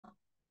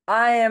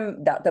I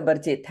am Dr.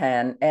 Birgitte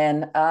Tan,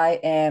 and I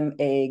am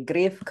a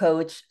grief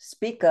coach,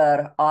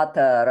 speaker,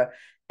 author,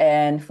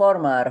 and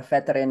former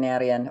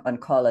veterinarian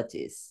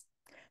oncologist.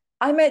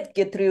 I met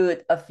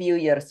Getrude a few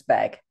years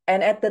back,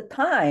 and at the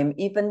time,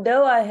 even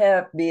though I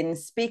have been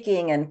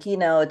speaking and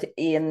keynote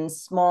in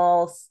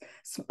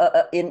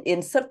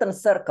in certain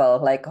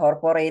circles like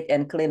corporate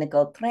and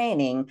clinical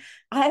training,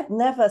 I have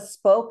never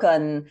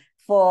spoken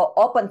for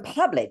open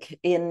public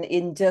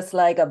in just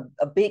like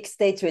a big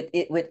stage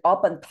with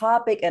open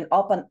topic and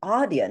open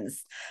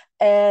audience.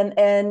 And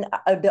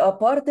the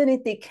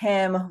opportunity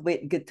came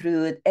with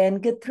Gertrude,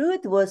 and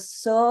Gertrude was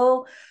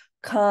so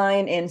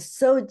kind and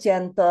so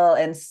gentle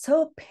and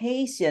so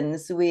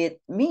patient with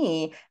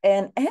me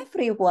and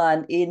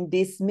everyone in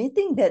this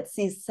meeting that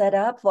she set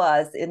up for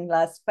us in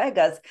Las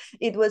Vegas.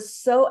 It was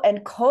so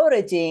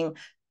encouraging.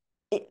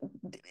 It,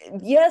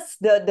 yes,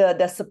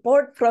 the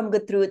support from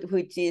Gertrude,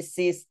 which is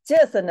she's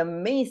just an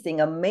amazing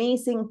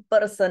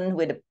person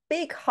with a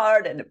big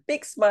heart and a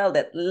big smile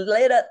that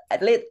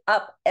lit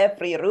up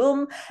every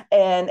room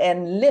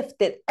and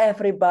lifted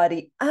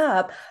everybody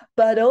up,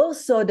 but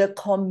also the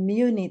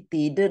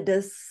community,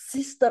 the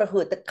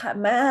sisterhood, the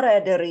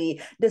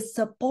camaraderie, the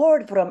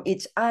support from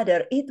each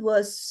other. It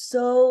was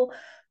so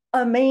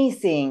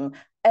amazing.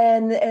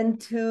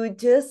 And to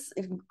just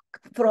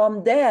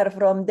from there,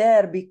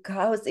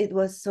 because it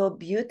was so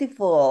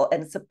beautiful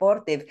and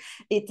supportive,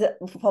 it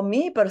for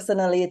me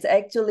personally, it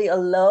actually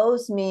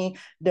allows me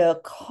the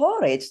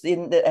courage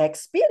in the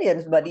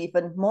experience, but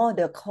even more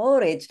the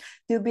courage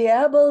to be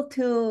able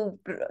to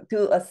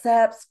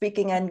accept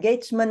speaking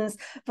engagements.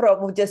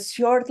 From just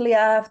shortly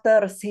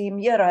after, same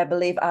year, I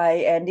believe I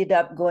ended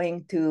up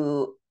going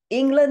to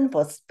England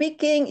for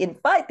speaking,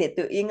 invited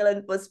to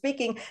England for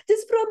speaking,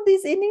 just from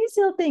this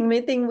initial thing,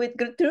 meeting with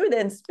Gertrude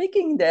and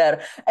speaking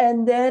there.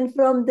 And then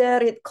from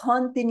there, it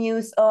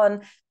continues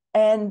on.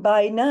 And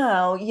by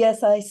now,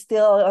 yes, I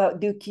still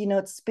do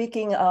keynote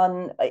speaking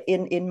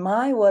in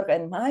my work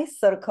and my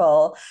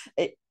circle.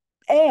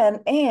 And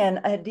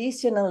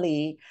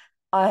additionally,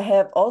 I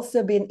have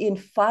also been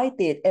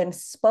invited and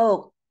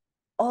spoke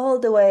all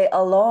the way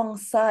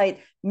alongside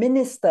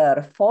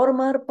minister,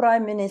 former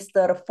prime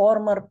minister,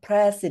 former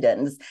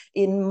presidents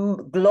in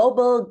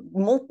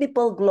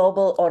multiple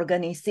global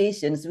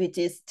organizations, which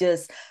is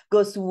just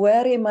goes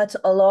very much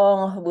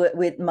along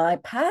with my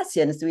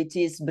passions, which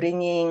is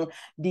bringing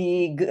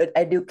the good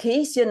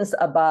educations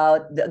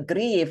about the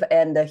grief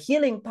and the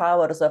healing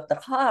powers of the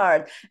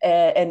heart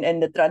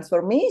and the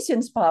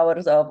transformations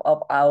powers of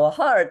our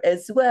heart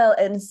as well.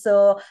 And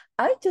so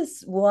I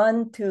just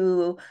want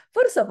to,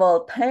 first of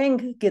all,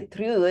 thank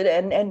Gertrude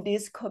and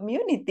this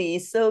community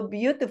so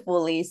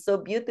beautifully, so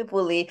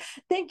beautifully.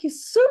 Thank you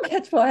so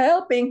much for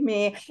helping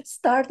me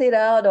start it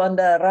out on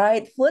the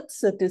right foot,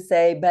 so to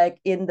say, back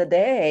in the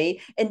day.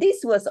 And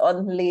this was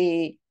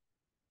only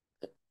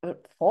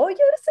 4 years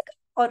ago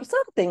or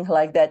something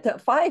like that,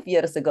 5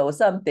 years ago,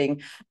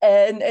 something.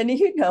 And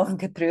you know,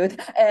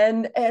 Gertrude,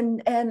 and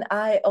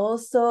I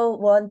also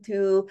want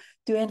to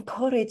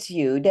encourage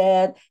you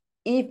that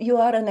if you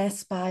are an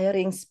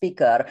aspiring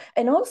speaker,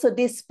 and also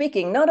this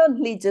speaking, not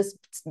only just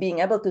being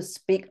able to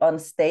speak on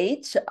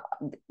stage,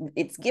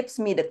 it gives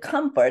me the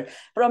comfort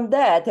from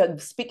that,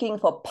 speaking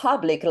for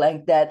public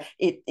like that.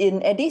 It,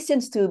 in addition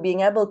to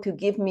being able to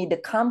give me the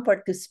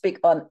comfort to speak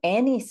on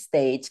any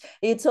stage,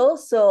 it's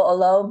also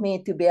allowed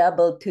me to be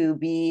able to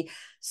be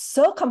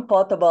so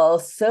comfortable,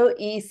 so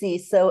easy,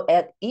 so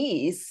at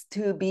ease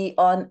to be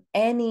on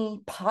any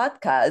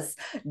podcast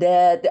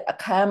that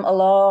come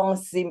along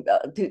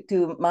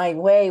to my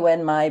way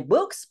when my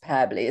book's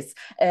published.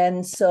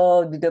 And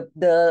so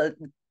the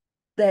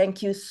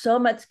thank you so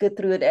much,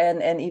 Gertrude.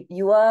 And if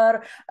you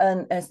are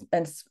an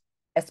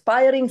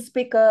aspiring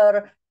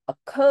speaker, a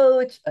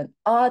coach, an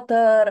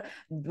author,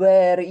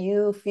 where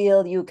you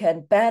feel you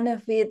can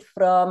benefit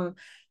from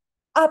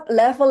up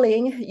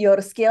leveling your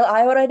skill.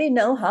 I already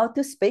know how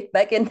to speak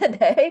back in the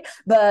day,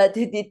 but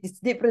it's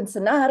different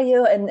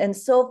scenario and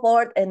so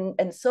forth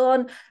and so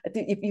on.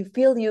 If you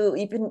feel you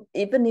even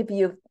if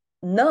you've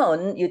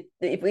known you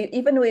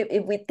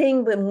if we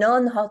think we've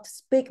known how to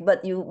speak,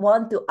 but you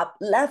want to up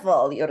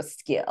level your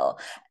skill,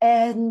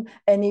 and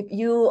if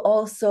you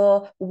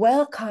also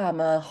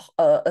welcome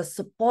a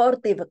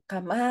supportive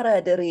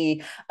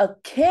camaraderie, a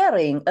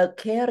caring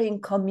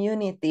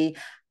community,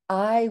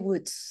 I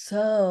would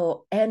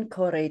so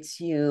encourage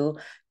you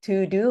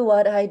to do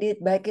what I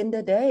did back in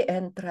the day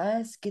and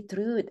trust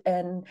Gertrude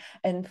and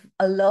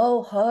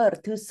allow her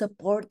to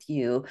support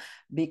you,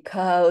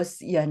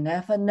 because you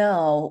never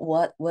know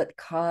what would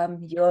come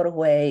your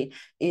way.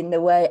 In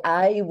the way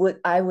I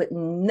would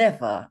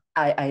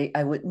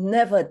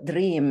never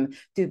dream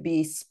to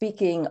be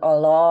speaking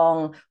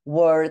along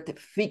word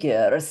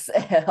figures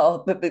and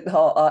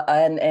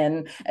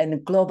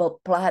global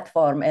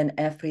platform and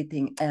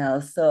everything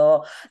else.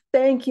 So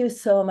thank you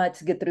so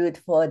much, Gertrude,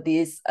 for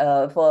this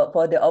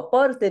for the the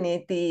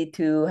opportunity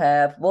to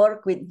have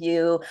worked with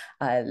you.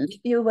 I love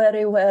you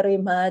very, very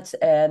much.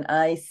 And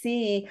I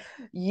see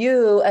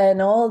you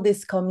and all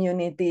this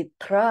community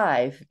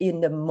thrive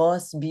in the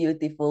most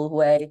beautiful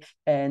way.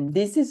 And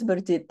this is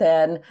Birgitte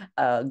Tan,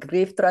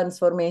 grief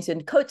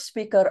transformation coach,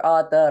 speaker,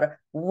 author.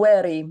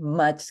 Very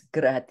much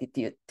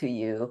gratitude to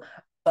you.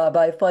 Bye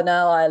bye for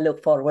now. I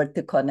look forward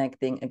to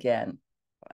connecting again.